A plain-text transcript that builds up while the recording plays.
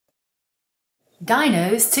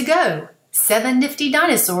Dinos to go. 7 nifty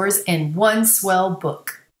dinosaurs in one swell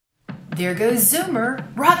book. There goes Zoomer,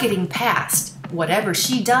 rocketing past. Whatever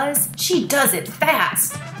she does it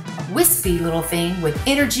fast. A wispy little thing with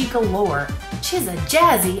energy galore. She's a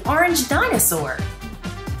jazzy orange dinosaur.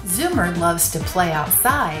 Zoomer loves to play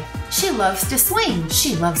outside. She loves to swing.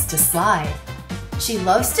 She loves to slide. She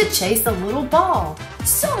loves to chase a little ball.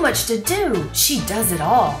 So much to do. She does it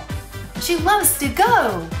all. She loves to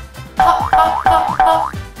go. Hop, hop, hop,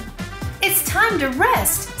 hop. It's time to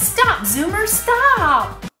rest. Stop, Zoomer,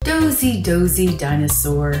 stop. Dozy, dozy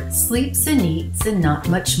dinosaur sleeps and eats and not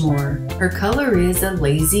much more. Her color is a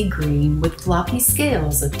lazy green with floppy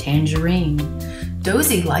scales of tangerine.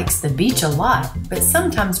 Dozy likes the beach a lot, but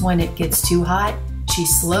sometimes when it gets too hot, she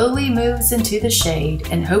slowly moves into the shade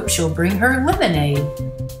and hopes she'll bring her lemonade.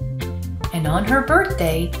 And on her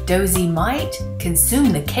birthday, Dozy might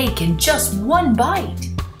consume the cake in just one bite.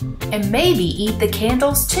 And maybe eat the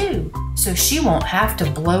candles too, so she won't have to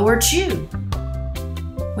blow or chew.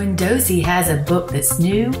 When Dozy has a book that's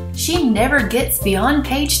new, she never gets beyond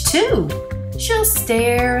page 2. She'll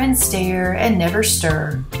stare and never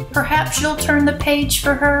stir. Perhaps you'll turn the page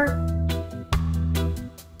for her.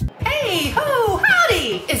 Hey ho,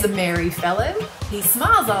 howdy, is a merry fellow. He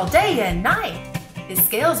smiles all day and night. His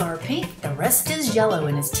scales are pink, the rest is yellow,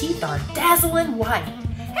 and his teeth are dazzling white.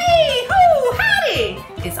 Hey ho,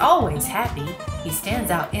 howdy, is always happy. He stands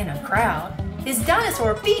out in a crowd. His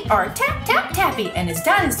dinosaur feet are tap, tap, tappy, and his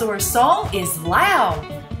dinosaur song is loud.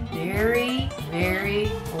 Very,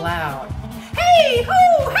 very loud. Hey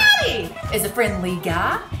ho, howdy, is a friendly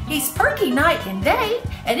guy. He's perky night and day,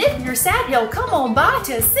 and if you're sad, he'll come on by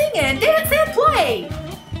to sing and dance and play.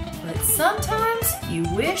 But sometimes you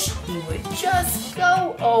wish he would just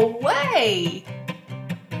go away.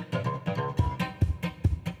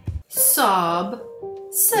 Sob,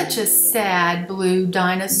 such a sad blue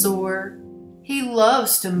dinosaur. He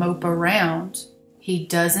loves to mope around. He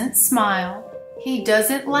doesn't smile. He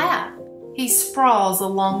doesn't laugh. He sprawls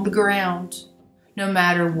along the ground. No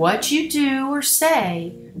matter what you do or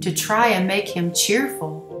say to try and make him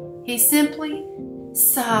cheerful, he simply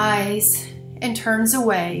sighs and turns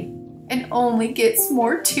away and only gets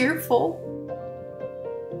more tearful.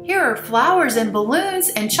 Here are flowers and balloons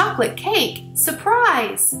and chocolate cake.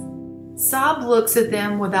 Surprise! Sob looks at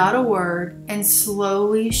them without a word and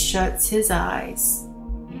slowly shuts his eyes.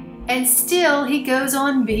 And still he goes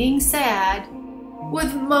on being sad,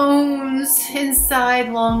 with moans and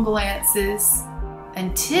sidelong glances,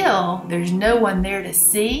 until there's no one there to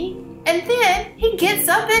see, and then he gets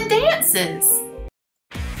up and dances.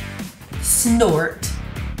 Snort.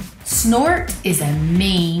 Snort is a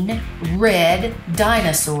mean, red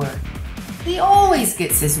dinosaur. He always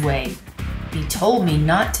gets his way. He told me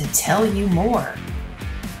not to tell you more.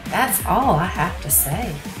 That's all I have to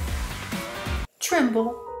say.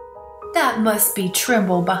 Trimble. That must be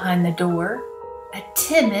Trimble behind the door. A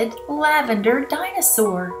timid lavender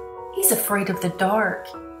dinosaur. He's afraid of the dark.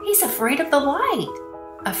 He's afraid of the light.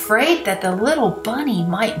 Afraid that the little bunny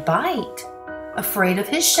might bite. Afraid of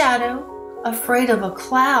his shadow. Afraid of a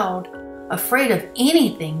cloud. Afraid of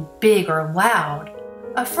anything big or loud.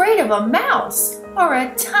 Afraid of a mouse or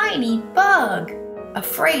a tiny bug.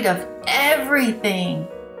 Afraid of everything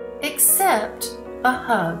except a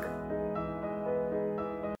hug.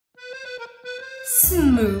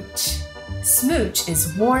 Smooch. Smooch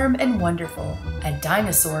is warm and wonderful, a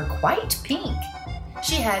dinosaur quite pink.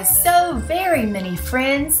 She has so very many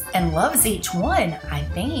friends and loves each one, I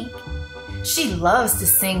think. She loves to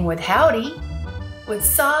sing with Howdy. With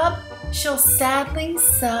Sob, she'll sadly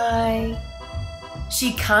sigh.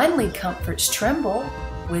 She kindly comforts Trimble.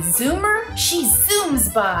 With Zoomer, she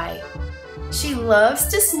zooms by. She loves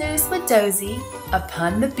to snooze with Dozy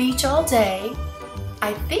upon the beach all day.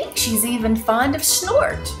 I think she's even fond of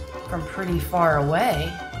Snort from pretty far away.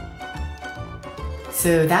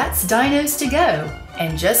 So that's Dinos to go.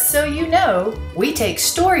 And just so you know, we take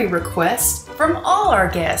story requests from all our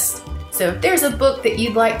guests. So if there's a book that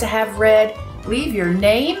you'd like to have read, leave your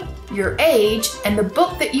name, your age, and the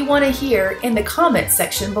book that you want to hear in the comment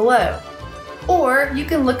section below. Or you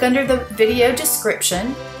can look under the video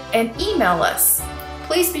description and email us.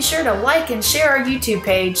 Please be sure to like and share our YouTube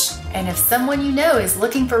page. And if someone you know is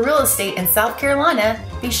looking for real estate in South Carolina,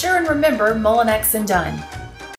 be sure and remember Mullinex & Dunn.